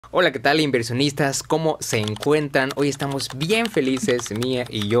Hola, ¿qué tal, inversionistas? ¿Cómo se encuentran? Hoy estamos bien felices, Mía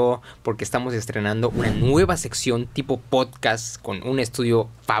y yo, porque estamos estrenando una nueva sección tipo podcast con un estudio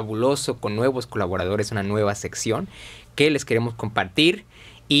fabuloso, con nuevos colaboradores, una nueva sección que les queremos compartir.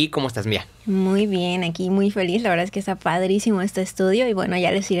 ¿Y cómo estás, Mía? Muy bien, aquí muy feliz. La verdad es que está padrísimo este estudio y bueno,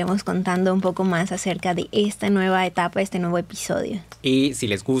 ya les iremos contando un poco más acerca de esta nueva etapa, este nuevo episodio. Y si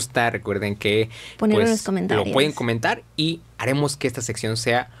les gusta, recuerden que ponerlo en los comentarios. Lo pueden comentar y haremos que esta sección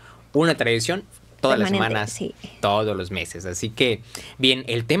sea una tradición todas las semanas, sí. Todos los meses. Así que, bien,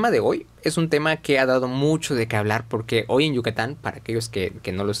 el tema de hoy es un tema que ha dado mucho de qué hablar porque hoy en Yucatán, para aquellos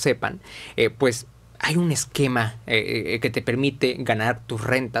que no lo sepan, pues hay un esquema que te permite ganar tus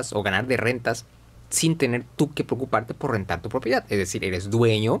rentas o ganar de rentas sin tener tú que preocuparte por rentar tu propiedad. Es decir, eres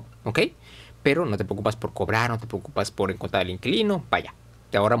dueño, ¿ok? Pero no te preocupas por cobrar, no te preocupas por encontrar al inquilino. Vaya,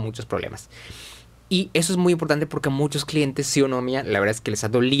 te ahorra muchos problemas. Y eso es muy importante porque a muchos clientes, sí o no, Mía, la verdad es que les ha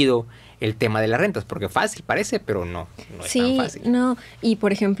dolido el tema de las rentas, porque fácil parece, pero no es tan fácil. Sí, no, y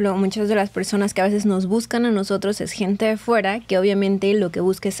por ejemplo, muchas de las personas que a veces nos buscan a nosotros es gente de fuera que obviamente lo que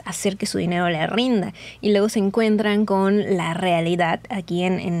busca es hacer que su dinero le rinda, y luego se encuentran con la realidad aquí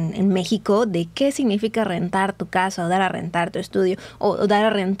en México de qué significa rentar tu casa o dar a rentar tu estudio o dar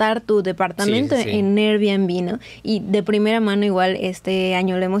a rentar tu departamento en Airbnb, ¿no? Y de primera mano igual este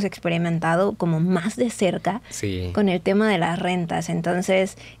año lo hemos experimentado como más de cerca con el tema de las rentas.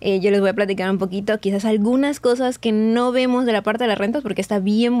 Entonces yo les voy a platicar un poquito, quizás algunas cosas que no vemos de la parte de las rentas, porque está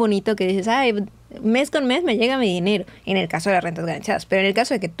bien bonito que dices, ay, mes con mes me llega mi dinero, en el caso de las rentas garantizadas, pero en el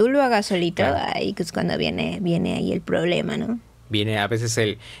caso de que tú lo hagas solito, ahí es cuando viene ahí el problema, ¿no? Viene a veces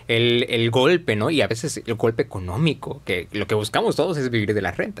el golpe, ¿no? Y a veces el golpe económico, que lo que buscamos todos es vivir de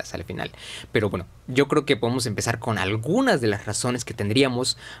las rentas al final. Pero bueno, yo creo que podemos empezar con algunas de las razones que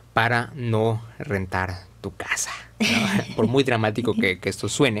tendríamos para no rentar tu casa, ¿no? Por muy dramático que esto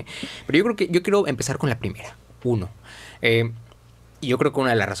suene. Pero yo creo que yo quiero empezar con la primera. Yo creo que una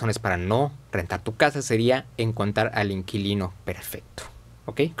de las razones para no rentar tu casa sería encontrar al inquilino perfecto.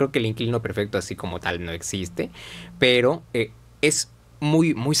 ¿Ok? Creo que el inquilino perfecto así como tal no existe, pero es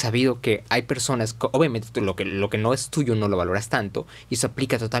muy, muy sabido que hay personas que obviamente lo que no es tuyo no lo valoras tanto, y eso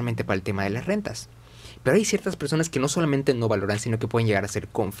aplica totalmente para el tema de las rentas. Pero hay ciertas personas que no solamente no valoran, sino que pueden llegar a ser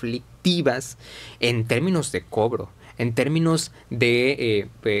conflictivas en términos de cobro, en términos de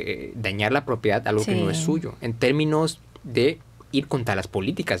dañar la propiedad, algo que no es suyo, en términos de ir contra las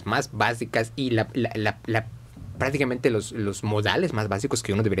políticas más básicas y prácticamente los modales más básicos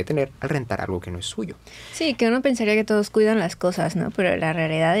que uno debería tener al rentar algo que no es suyo. Sí, que uno pensaría que todos cuidan las cosas, ¿no? Pero la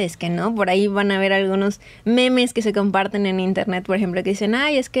realidad es que no. Por ahí van a ver algunos memes que se comparten en internet, por ejemplo, que dicen,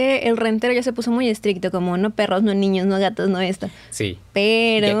 ay, es que el rentero ya se puso muy estricto, como no perros, no niños, no gatos, no esto. Sí.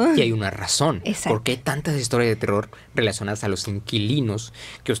 Pero... Y hay una razón. Exacto. ¿Por qué hay tantas historias de terror relacionadas a los inquilinos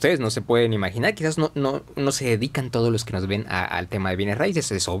que ustedes no se pueden imaginar? Quizás no se dedican todos los que nos ven al tema de bienes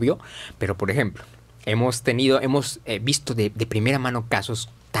raíces, es obvio. Pero, por ejemplo, hemos visto de primera mano casos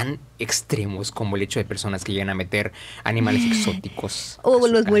tan extremos como el hecho de personas que llegan a meter animales exóticos o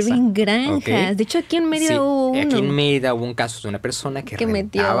los vuelven granjas. ¿Okay? De hecho, aquí en Mérida hubo uno. Aquí en Mérida hubo un caso de una persona que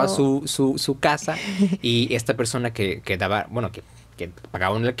rentaba su casa y esta persona que daba, que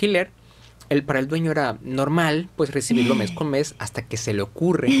pagaba un alquiler, para el dueño era normal pues recibirlo mes con mes, hasta que se le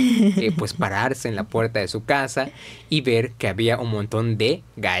ocurre pues pararse en la puerta de su casa y ver que había un montón de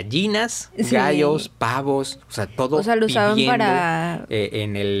gallinas, gallos, pavos, o sea, todo. O sea, lo usaban para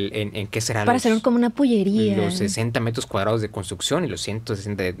en ¿qué será? Para hacer como una pollería. Los 60 metros cuadrados de construcción y los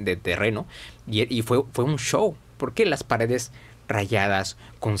 160 de terreno, y fue un show, porque las paredes rayadas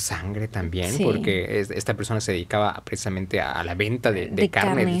con sangre también, porque esta persona se dedicaba precisamente a la venta de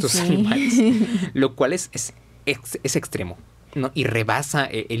carne de estos animales, lo cual es extremo, ¿no? Y rebasa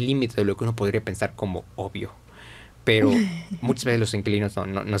el límite de lo que uno podría pensar como obvio. Pero muchas veces los inquilinos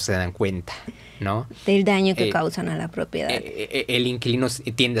no se dan cuenta, ¿no? Del daño que causan a la propiedad. El inquilino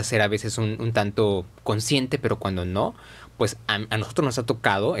tiende a ser a veces un tanto consciente, pero cuando no, pues a nosotros nos ha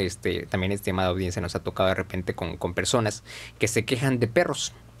tocado, también estimada audiencia, nos ha tocado de repente con personas que se quejan de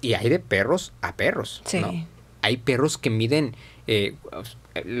perros. Y hay de perros a perros, ¿no? Hay perros que miden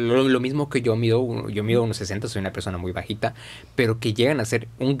lo mismo que yo mido unos 60, soy una persona muy bajita, pero que llegan a ser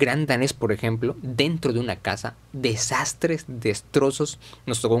un gran danés, por ejemplo, dentro de una casa, desastres, destrozos.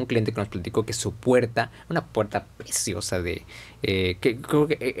 Nos tocó un cliente que nos platicó que su puerta, una puerta preciosa que creo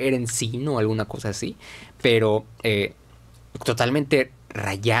que era encino o alguna cosa así, pero totalmente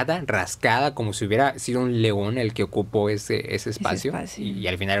rayada, rascada, como si hubiera sido un león el que ocupó ese espacio. Y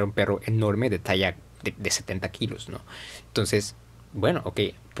al final era un perro enorme de talla de 70 kilos, ¿no? Entonces, bueno,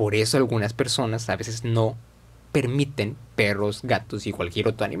 por eso algunas personas a veces no permiten perros, gatos y cualquier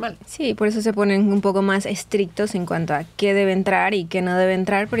otro animal. Sí, por eso se ponen un poco más estrictos en cuanto a qué debe entrar y qué no debe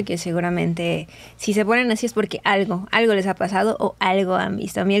entrar, porque seguramente si se ponen así es porque algo les ha pasado o algo han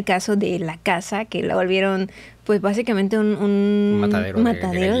visto. A mí el caso de la casa, que la volvieron pues básicamente un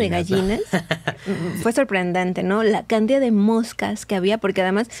matadero de gallinas, fue sorprendente, ¿no? La cantidad de moscas que había, porque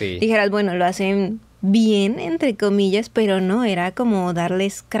además dijeras, bueno, lo hacen bien, entre comillas, pero no, era como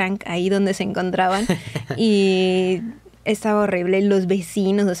darles crank ahí donde se encontraban y estaba horrible. Los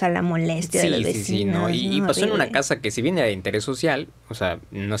vecinos, o sea, la molestia de los vecinos. Sí, ¿no? Y pasó en una casa que si bien era de interés social, o sea,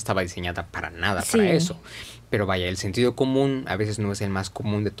 no estaba diseñada para nada para eso. Pero vaya, el sentido común a veces no es el más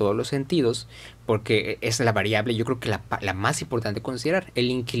común de todos los sentidos, porque es la variable, yo creo que la más importante considerar, el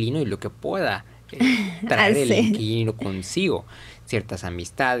inquilino y lo que pueda traer el inquilino consigo. Ciertas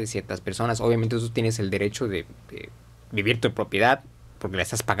amistades, ciertas personas. Obviamente tú tienes el derecho de vivir tu propiedad porque la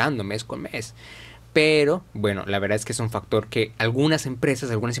estás pagando mes con mes. Pero, bueno, la verdad es que es un factor que algunas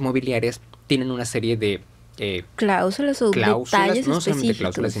empresas, algunas inmobiliarias tienen una serie de cláusulas o detalles no solamente específicos.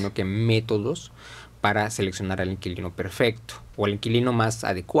 cláusulas, sino que métodos para seleccionar al inquilino perfecto o al inquilino más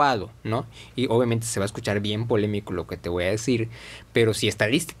adecuado, ¿no? Y obviamente se va a escuchar bien polémico lo que te voy a decir, pero si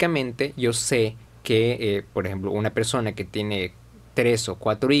estadísticamente yo sé que, por ejemplo, una persona que tiene 3 o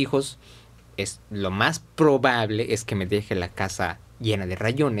 4 hijos, lo más probable es que me deje la casa llena de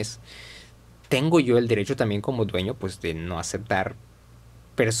rayones. Tengo yo el derecho también como dueño, pues, de no aceptar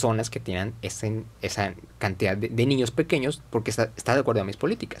personas que tengan esa cantidad de niños pequeños porque está de acuerdo a mis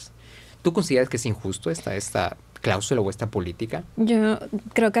políticas. ¿Tú consideras que es injusto esta cláusula o esta política? Yo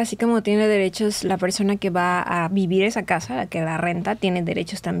creo que así como tiene derechos la persona que va a vivir esa casa, la que la renta, tiene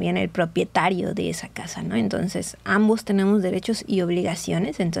derechos también el propietario de esa casa, ¿no? Entonces, ambos tenemos derechos y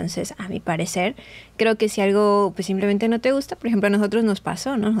obligaciones. Entonces, a mi parecer, creo que si algo pues simplemente no te gusta, por ejemplo, a nosotros nos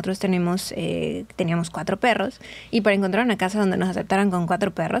pasó, ¿no? Nosotros teníamos 4 perros y para encontrar una casa donde nos aceptaran con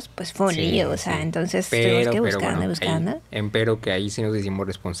 4 perros, pues fue un lío, o sea, entonces tuvimos que buscando. Pero que ahí sí nos hicimos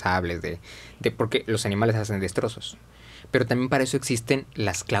responsables de porque los animales hacen destrozos. Pero también para eso existen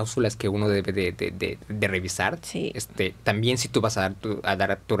las cláusulas que uno debe de revisar. Sí. También si tú vas a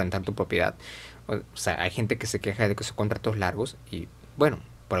dar a tu rentar tu propiedad, o sea, hay gente que se queja de que son contratos largos y, bueno,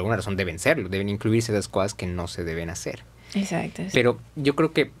 por alguna razón deben serlo, deben incluirse esas cosas que no se deben hacer. Exacto. Pero yo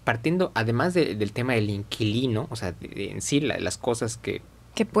creo que partiendo, además del tema del inquilino, o sea, en sí las cosas que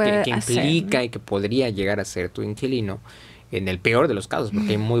implica hacer, ¿no? y que podría llegar a ser tu inquilino, en el peor de los casos, porque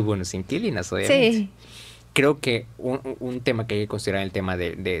hay muy buenos inquilinas, obviamente. Sí. Creo que un tema que hay que considerar en el tema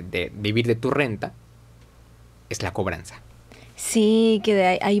de vivir de tu renta es la cobranza. Sí,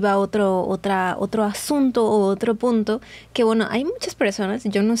 que ahí va otro asunto o otro punto, que bueno, hay muchas personas,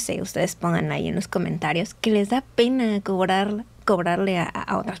 yo no sé, ustedes pongan ahí en los comentarios, que les da pena cobrarle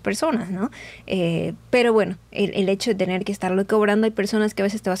a otras personas, ¿no? Pero bueno, el hecho de tener que estarlo cobrando, hay personas que a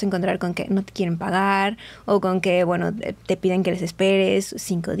veces te vas a encontrar con que no te quieren pagar o con que, bueno, te piden que les esperes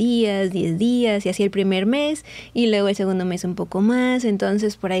 5 días, 10 días y así el primer mes y luego el segundo mes un poco más.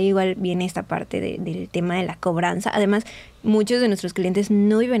 Entonces por ahí igual viene esta parte del tema de la cobranza. Además, muchos de nuestros clientes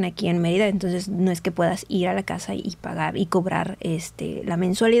no viven aquí en Mérida, entonces no es que puedas ir a la casa y pagar y cobrar la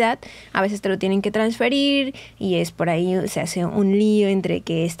mensualidad. A veces te lo tienen que transferir y es por ahí, se hace un lío entre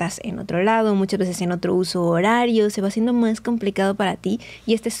que estás en otro lado, muchas veces en otro uso horario, se va haciendo más complicado para ti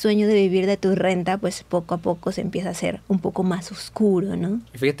y este sueño de vivir de tu renta, pues poco a poco se empieza a hacer un poco más oscuro, ¿no?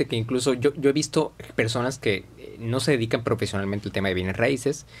 Fíjate que incluso yo he visto personas que no se dedican profesionalmente al tema de bienes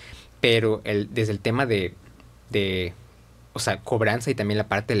raíces, pero desde el tema de o sea, cobranza y también la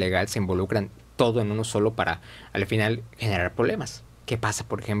parte legal se involucran todo en uno solo para al final generar problemas. ¿Qué pasa,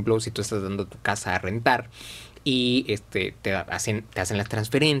 por ejemplo, si tú estás dando tu casa a rentar y te hacen las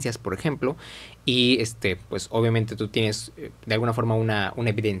transferencias, por ejemplo, y pues obviamente tú tienes de alguna forma una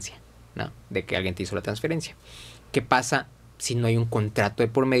evidencia, ¿no?, de que alguien te hizo la transferencia? ¿Qué pasa si no hay un contrato de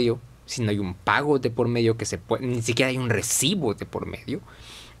por medio, si no hay un pago de por medio, ni siquiera hay un recibo de por medio?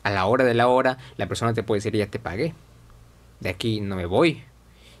 A la hora de la hora, la persona te puede decir, ya te pagué, de aquí no me voy,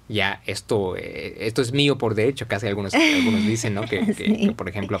 ya esto es mío por derecho. Casi algunos dicen, ¿no? Que, Sí. que, por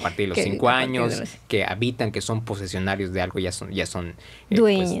ejemplo, a partir de los 5 años, que habitan, que son posesionarios de algo, ya son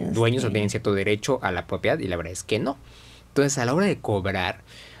dueños, pues, dueños sí, o tienen cierto derecho a la propiedad, y la verdad es que no. Entonces, a la hora de cobrar,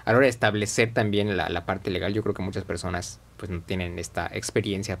 a la hora de establecer también la parte legal, yo creo que muchas personas pues no tienen esta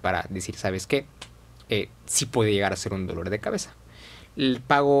experiencia para decir, ¿sabes qué? Sí puede llegar a ser un dolor de cabeza. El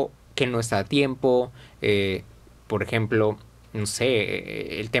pago que no está a tiempo, por ejemplo, no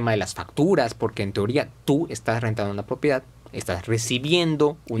sé, el tema de las facturas, porque en teoría tú estás rentando una propiedad, estás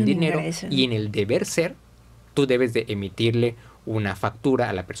recibiendo un dinero ingreso, y en el deber ser, tú debes de emitirle una factura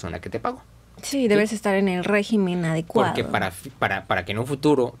a la persona que te pagó. Sí, debes estar en el régimen adecuado. Porque para que en un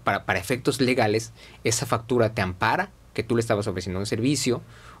futuro, para efectos legales, esa factura te ampara que tú le estabas ofreciendo un servicio,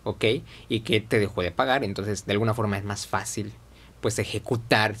 ¿ok? Y que te dejó de pagar. Entonces, de alguna forma es más fácil pues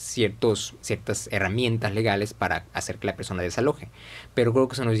ejecutar ciertas herramientas legales para hacer que la persona desaloje. Pero creo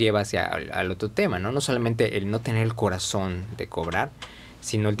que eso nos lleva hacia al otro tema, ¿no? No solamente el no tener el corazón de cobrar,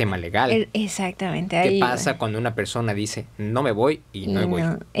 sino el tema legal. Exactamente. ¿Qué pasa cuando una persona dice, no me voy y no me voy?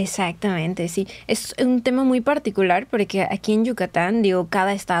 Exactamente, sí. Es un tema muy particular porque aquí en Yucatán, digo,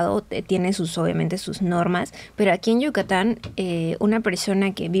 cada estado tiene obviamente sus normas, pero aquí en Yucatán una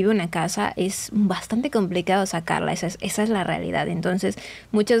persona que vive en una casa es bastante complicado sacarla, esa es la realidad. Entonces,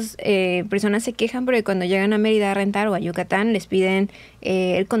 muchas personas se quejan porque cuando llegan a Mérida a rentar o a Yucatán les piden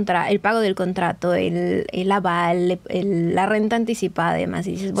el pago del contrato, el aval, la renta anticipada, y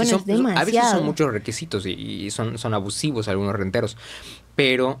dices, bueno, es demasiado. A veces son muchos requisitos y son abusivos algunos renteros,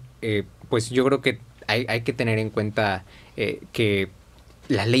 pero pues yo creo que hay que tener en cuenta que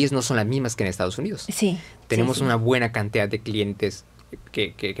las leyes no son las mismas que en Estados Unidos. Sí. Tenemos una buena cantidad de clientes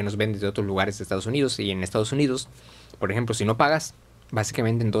que nos ven desde otros lugares de Estados Unidos, y en Estados Unidos, por ejemplo, si no pagas,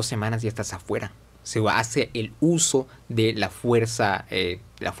 básicamente en 2 semanas ya estás afuera. Se hace el uso de la fuerza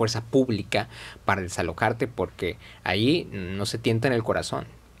pública para desalojarte, porque ahí no se tienta en el corazón.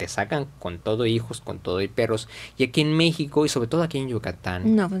 Te sacan con todo hijos, con todo y perros. Y aquí en México, y sobre todo aquí en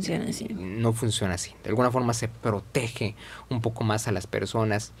Yucatán, no funciona así. No funciona así. De alguna forma se protege un poco más a las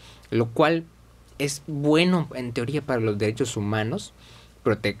personas, lo cual es bueno en teoría para los derechos humanos,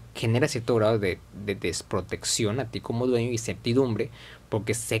 pero te genera cierto grado de desprotección a ti como dueño y certidumbre,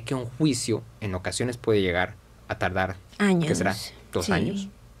 porque sé que un juicio en ocasiones puede llegar a tardar años. ¿Qué será? 2 años,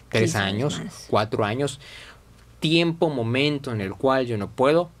 3 años, 4 años. Tiempo, momento en el cual yo no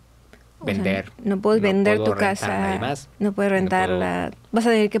puedo vender. No puedes vender tu casa, no puedes rentarla. Vas a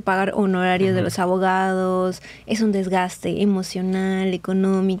tener que pagar honorarios de los abogados. Es un desgaste emocional,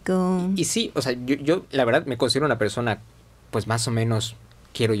 económico. Y sí, o sea, yo la verdad me considero una persona, pues más o menos,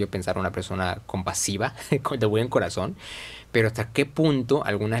 quiero yo pensar, una persona compasiva, de buen corazón, pero hasta qué punto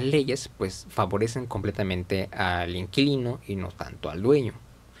algunas leyes pues favorecen completamente al inquilino y no tanto al dueño,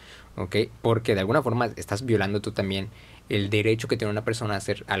 ¿ok? Porque de alguna forma estás violando tú también el derecho que tiene una persona a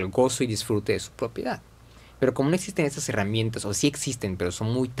hacer al gozo y disfrute de su propiedad. Pero como no existen esas herramientas, o sí existen, pero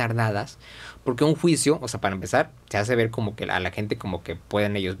son muy tardadas, porque un juicio, o sea, para empezar, se hace ver como que a la gente como que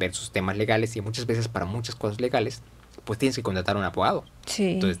puedan ellos ver sus temas legales, y muchas veces para muchas cosas legales pues tienes que contratar a un abogado.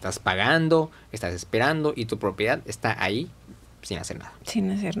 Sí. Entonces estás pagando, estás esperando, y tu propiedad está ahí sin hacer nada.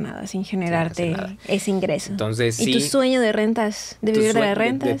 Sin hacer nada, sin generarte ese ingreso. Entonces, y tu sueño de rentas, de vivir de las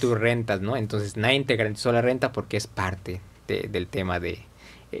rentas. De tus rentas, ¿no? Entonces nadie te garantizó la renta porque es parte del tema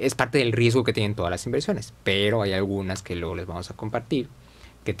es parte del riesgo que tienen todas las inversiones. Pero hay algunas que luego les vamos a compartir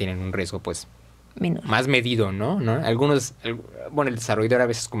que tienen un riesgo pues menor, más medido, ¿no? Algunos, bueno, el desarrollador a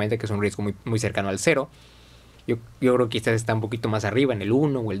veces comenta que es un riesgo muy, muy cercano al 0. Yo creo que quizás está un poquito más arriba, en el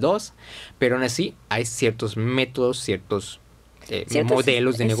 1 o el 2, pero aún así hay ciertos métodos, ciertos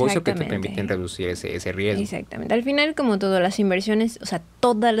modelos de negocio que te permiten reducir ese riesgo. Exactamente. Al final, como todas las inversiones, o sea,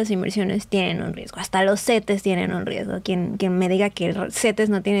 todas las inversiones tienen un riesgo. Hasta los CETES tienen un riesgo. Quien me diga que el CETES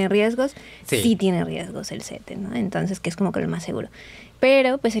no tiene riesgos, sí tiene riesgos el CETES, ¿no? Entonces, que es como que lo más seguro.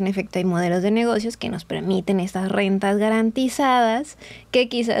 Pero, pues en efecto, hay modelos de negocios que nos permiten estas rentas garantizadas, que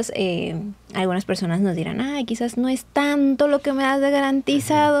quizás algunas personas nos dirán, quizás no es tanto lo que me das de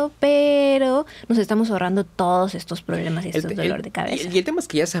garantizado, pero nos estamos ahorrando todos estos problemas y estos dolores de cabeza. Y el tema es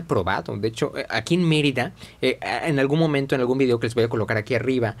que ya se ha probado. De hecho, aquí en Mérida, en algún momento, en algún video que les voy a colocar aquí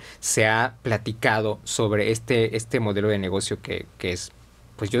arriba, se ha platicado sobre este modelo de negocio que es,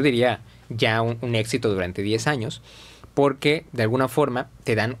 pues yo diría, ya un éxito durante 10 años. Porque de alguna forma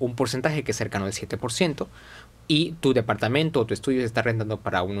te dan un porcentaje que es cercano al 7%, y tu departamento o tu estudio se está rentando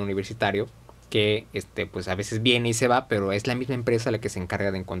para un universitario que pues a veces viene y se va, pero es la misma empresa la que se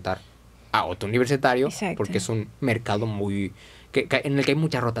encarga de encontrar a otro universitario. Exacto. Porque es un mercado muy en el que hay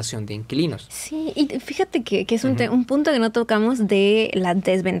mucha rotación de inquilinos. Sí, y fíjate que es un punto que no tocamos de las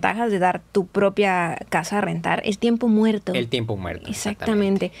desventajas de dar tu propia casa a rentar, el tiempo muerto. El tiempo muerto.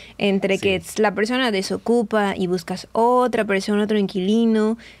 Exactamente. Entre que la persona desocupa y buscas otra persona, otro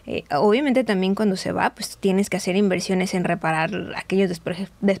inquilino. Obviamente también cuando se va, pues tienes que hacer inversiones en reparar aquellos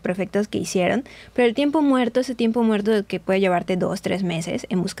desperfectos que hicieron. Pero el tiempo muerto, ese tiempo muerto que puede llevarte 2, 3 meses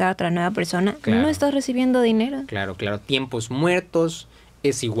en buscar a otra nueva persona, no estás recibiendo dinero. Claro. Tiempos muertos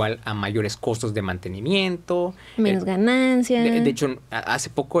es igual a mayores costos de mantenimiento, menos ganancias. De hecho,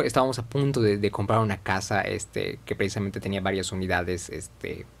 hace poco estábamos a punto de comprar una casa que precisamente tenía varias unidades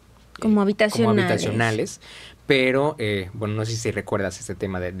como habitacionales. Como habitacionales. Pero, bueno, no sé si recuerdas este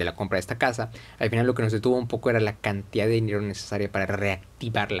tema de la compra de esta casa. Al final lo que nos detuvo un poco era la cantidad de dinero necesaria para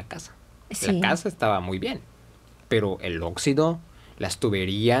reactivar la casa. Sí. La casa estaba muy bien, pero el óxido, las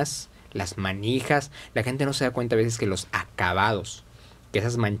tuberías, las manijas, la gente no se da cuenta a veces que los acabados, que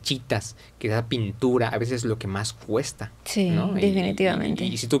esas manchitas, que esa pintura, a veces es lo que más cuesta. Sí, ¿no? definitivamente.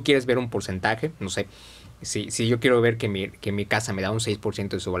 Y si tú quieres ver un porcentaje, no sé, si yo quiero ver que mi casa me da un 6%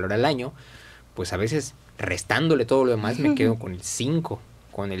 de su valor al año, pues a veces restándole todo lo demás me quedo con el 5%,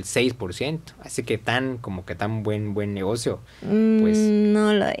 con el 6%. Así que tan buen negocio, pues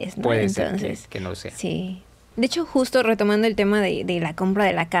no lo es, ¿no? puede Entonces, ser que no sea. Sí. De hecho, justo retomando el tema de la compra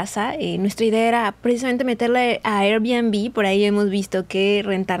de la casa, nuestra idea era precisamente meterla a Airbnb. Por ahí hemos visto que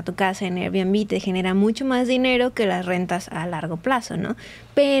rentar tu casa en Airbnb te genera mucho más dinero que las rentas a largo plazo, ¿no?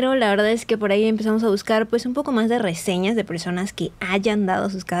 Pero la verdad es que por ahí empezamos a buscar pues un poco más de reseñas de personas que hayan dado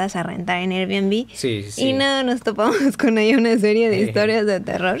sus casas a rentar en Airbnb. Sí. Y nada, nos topamos con ahí una serie de historias de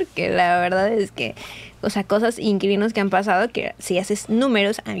terror que la verdad es que... O sea, cosas, inquilinos que han pasado que si haces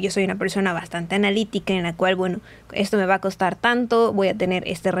números, yo soy una persona bastante analítica en la cual, bueno, esto me va a costar tanto, voy a tener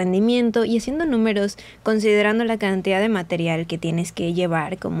este rendimiento y haciendo números, considerando la cantidad de material que tienes que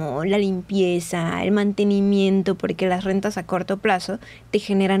llevar, como la limpieza, el mantenimiento, porque las rentas a corto plazo te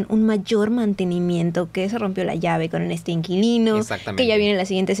generan un mayor mantenimiento, que se rompió la llave con este inquilino, que ya viene la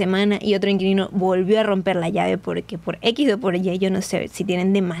siguiente semana y otro inquilino volvió a romper la llave porque por X o por Y, yo no sé si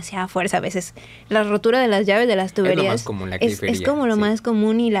tienen demasiada fuerza, a veces las roturas de las llaves de las tuberías es lo más común, es como lo más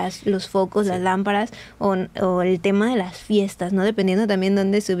común, y los focos, las lámparas o el tema de las fiestas, ¿no? Dependiendo también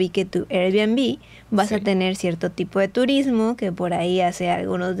dónde se ubique tu Airbnb, vas a tener cierto tipo de turismo que por ahí hace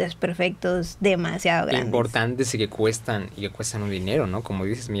algunos desperfectos demasiado grandes. Importantes y que cuestan un dinero, ¿no? Como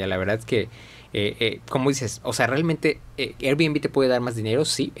dices, mira, la verdad es que como dices, o sea, realmente Airbnb te puede dar más dinero,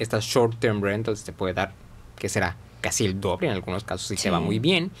 sí, estas short term rentals te puede dar, que será casi el doble en algunos casos si se va muy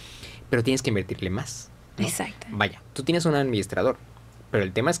bien, pero tienes que invertirle más, ¿no? Exacto. Vaya, tú tienes un administrador, pero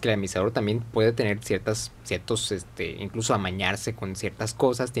el tema es que el administrador también puede tener ciertos, incluso amañarse con ciertas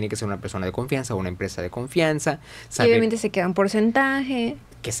cosas. Tiene que ser una persona de confianza o una empresa de confianza. Y obviamente se queda un porcentaje.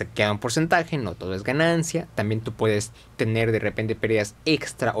 Que se queda un porcentaje, no todo es ganancia. También tú puedes tener de repente pérdidas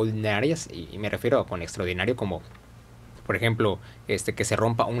extraordinarias, y me refiero con extraordinario como... Por ejemplo, que se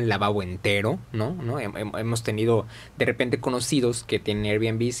rompa un lavabo entero, ¿no? Hemos tenido de repente conocidos que tienen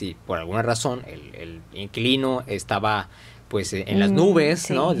Airbnb y por alguna razón el inquilino estaba pues en las nubes,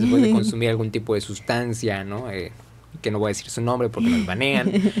 ¿no? Después de consumir algún tipo de sustancia, ¿no? Que no voy a decir su nombre porque nos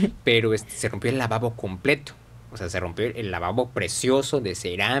banean, pero se rompió el lavabo completo. O sea, se rompió el lavabo precioso de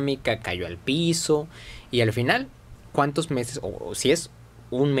cerámica, cayó al piso y al final, ¿cuántos meses? O si es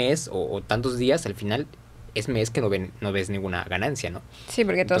un mes o tantos días, al final... es mes que no ves ninguna ganancia, ¿no? Sí,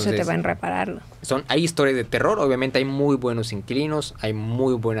 porque todo se te va en repararlo. Hay historias de terror, obviamente hay muy buenos inquilinos, hay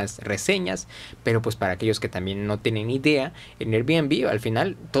muy buenas reseñas, pero pues para aquellos que también no tienen idea, en Airbnb al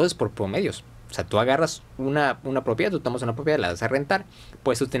final todo es por promedios. O sea, tú agarras una propiedad, tú tomas una propiedad, la das a rentar,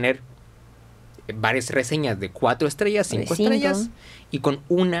 puedes tú tener varias reseñas de 4 estrellas, 5 estrellas, y con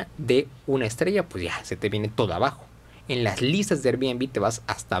una de 1 estrella, pues ya se te viene todo abajo. En las listas de Airbnb te vas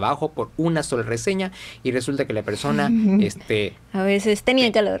hasta abajo por una sola reseña y resulta que la persona a veces tenía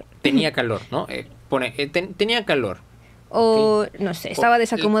calor. Tenía calor, ¿no? Tenía calor. O, no sé, estaba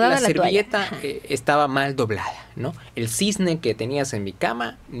desacomodada la toalla. La servilleta estaba mal doblada, ¿no? El cisne que tenías en mi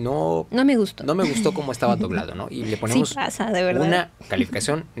cama no me gustó. No me gustó cómo estaba doblado, ¿no? Y le ponemos sí pasa, de verdad, una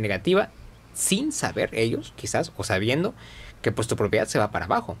calificación negativa sin saber ellos, quizás, o sabiendo que pues tu propiedad se va para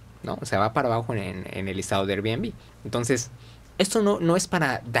abajo, ¿no? Se va para abajo en el listado de Airbnb. Entonces, esto no es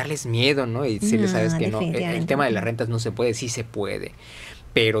para darles miedo, ¿no? Y decirles, sabes que no, el tema de las rentas no se puede, sí se puede,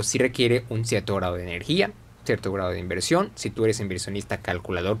 pero sí requiere un cierto grado de energía, cierto grado de inversión. Si tú eres inversionista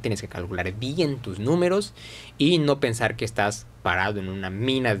calculador, tienes que calcular bien tus números y no pensar que estás parado en una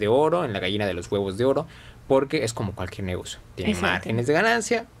mina de oro, en la gallina de los huevos de oro, porque es como cualquier negocio. Tiene márgenes de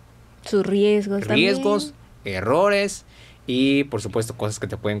ganancia, sus riesgos también. Errores y por supuesto cosas que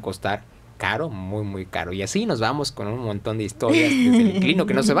te pueden costar caro, muy muy caro. Y así nos vamos con un montón de historias, desde el inquilino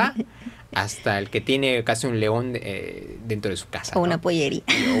que no se va hasta el que tiene casi un león dentro de su casa, o una pollería.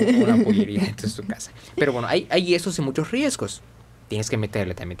 O una pollería dentro de su casa. Pero bueno, hay esos y muchos riesgos. Tienes que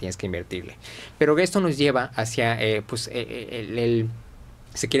meterle también, tienes que invertirle. Pero esto nos lleva hacia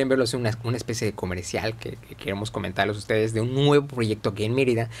si quieren verlo, es una especie de comercial que queremos comentarles a ustedes de un nuevo proyecto aquí en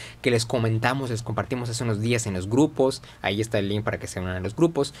Mérida que les compartimos hace unos días en los grupos. Ahí está el link para que se unan a los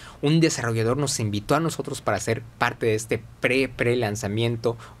grupos. Un desarrollador nos invitó a nosotros para ser parte de este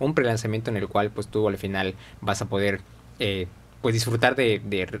pre-lanzamiento, un pre-lanzamiento en el cual pues tú al final vas a poder pues disfrutar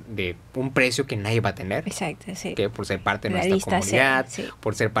de un precio que nadie va a tener. Exacto, sí. Que por ser parte de Realista, nuestra comunidad, sí.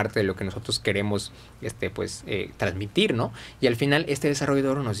 por ser parte de lo que nosotros queremos transmitir, ¿no? Y al final este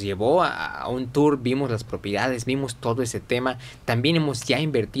desarrollador nos llevó a un tour, vimos las propiedades, vimos todo ese tema. También hemos ya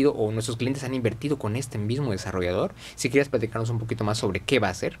invertido, o nuestros clientes han invertido con este mismo desarrollador. Si quieres platicarnos un poquito más sobre qué va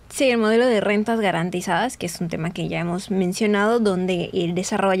a hacer. Sí, el modelo de rentas garantizadas, que es un tema que ya hemos mencionado, donde el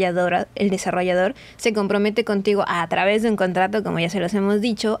desarrollador se compromete contigo a través de un contrato, como ya se los hemos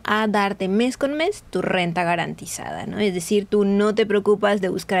dicho, a darte mes con mes tu renta garantizada, ¿no? Es decir, tú no te preocupas de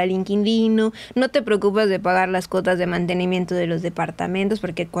buscar al inquilino, no te preocupas de pagar las cuotas de mantenimiento de los departamentos,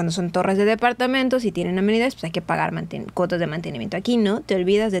 porque cuando son torres de departamentos y tienen amenidades, pues hay que pagar cuotas de mantenimiento. Aquí no, te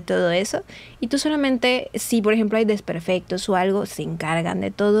olvidas de todo eso y tú solamente, si por ejemplo hay desperfectos o algo, se encargan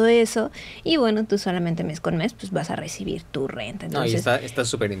de todo eso y bueno, tú solamente mes con mes pues vas a recibir tu renta. Entonces, no, y está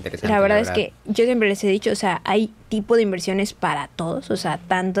súper interesante. La verdad es que yo siempre les he dicho, o sea, hay tipo de inversiones para todos, o sea,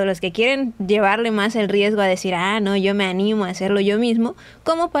 tanto los que quieren llevarle más el riesgo a decir, no, yo me animo a hacerlo yo mismo,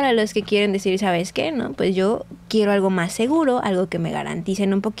 como para los que quieren decir, ¿sabes qué? No, pues yo quiero algo más seguro, algo que me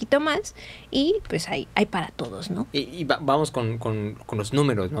garanticen un poquito más y pues hay para todos, ¿no? Y vamos con los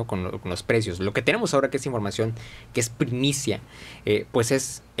números, ¿no? Con los precios. Lo que tenemos ahora, que es información que es primicia, pues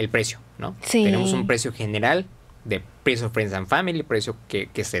es el precio, ¿no? Sí. Tenemos un precio general de precio Friends and Family, precio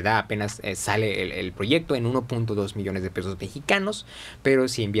que se da apenas sale el proyecto en 1.2 millones de pesos mexicanos, pero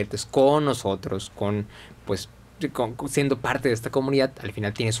si inviertes con nosotros, siendo parte de esta comunidad, al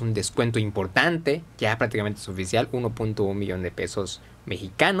final tienes un descuento importante, ya prácticamente es oficial, 1.1 millón de pesos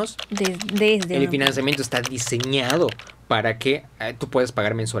mexicanos. El financiamiento está diseñado para que tú puedas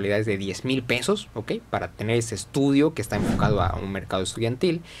pagar mensualidades de 10,000 pesos, ¿ok? Para tener ese estudio que está enfocado a un mercado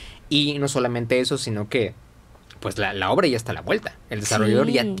estudiantil. Y no solamente eso, sino que pues la obra ya está a la vuelta. El desarrollador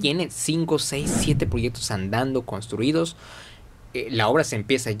ya tiene 5, 6, 7 proyectos andando, construidos. La obra se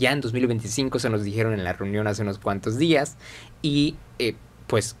empieza ya en 2025, se nos dijeron en la reunión hace unos cuantos días. Y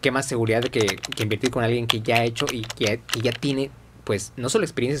pues qué más seguridad de que invertir con alguien que ya ha hecho y que ya tiene pues no solo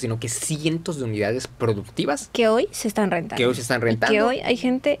experiencia, sino que cientos de unidades productivas. Que hoy se están rentando. Y que hoy hay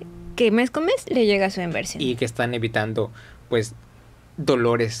gente que mes con mes le llega su inversión. Y que están evitando pues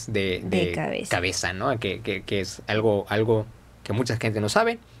dolores de cabeza, ¿no? Que es algo que mucha gente no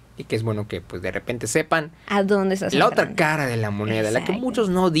sabe y que es bueno que pues de repente sepan a dónde estás la otra cara de la moneda. Exacto. La que muchos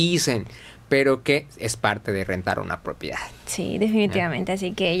no dicen, pero que es parte de rentar una propiedad. Sí, definitivamente.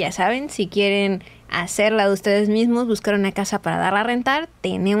 Así que ya saben, si quieren hacerla de ustedes mismos, buscar una casa para darla a rentar,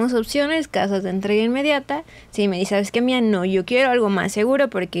 tenemos opciones, casas de entrega inmediata. Si me dices, ¿sabes qué, mía? No, yo quiero algo más seguro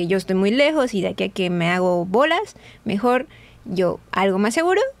porque yo estoy muy lejos y de aquí a que me hago bolas, mejor yo algo más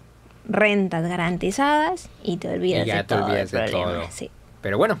seguro, rentas garantizadas y te olvidas de todo. Ya te olvidas de todo. Sí.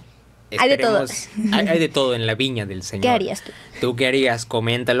 Pero bueno, hay de todo. Hay de todo en la viña del Señor. ¿Qué harías tú? ¿Tú qué harías?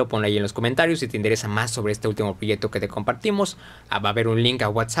 Coméntalo, ponlo ahí en los comentarios. Si te interesa más sobre este último proyecto que te compartimos, va a haber un link a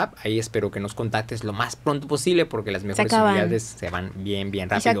WhatsApp. Ahí espero que nos contactes lo más pronto posible porque las mejores unidades se van bien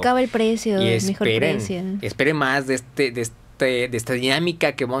rápido. Y se acaba el precio, y mejor precio. Esperen más de esta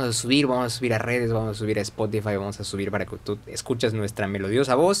dinámica que vamos a subir a redes, vamos a subir a Spotify, vamos a subir para que tú escuches nuestra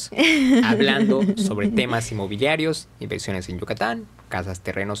melodiosa voz hablando sobre temas inmobiliarios, inversiones en Yucatán, casas,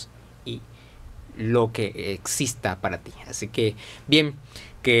 terrenos y lo que exista para ti. Así que bien,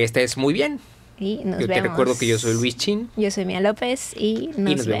 que estés muy bien. Y nos vemos. Te recuerdo que yo soy Luis Chin. Yo soy Mía López y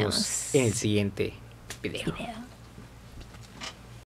nos vemos en el siguiente video.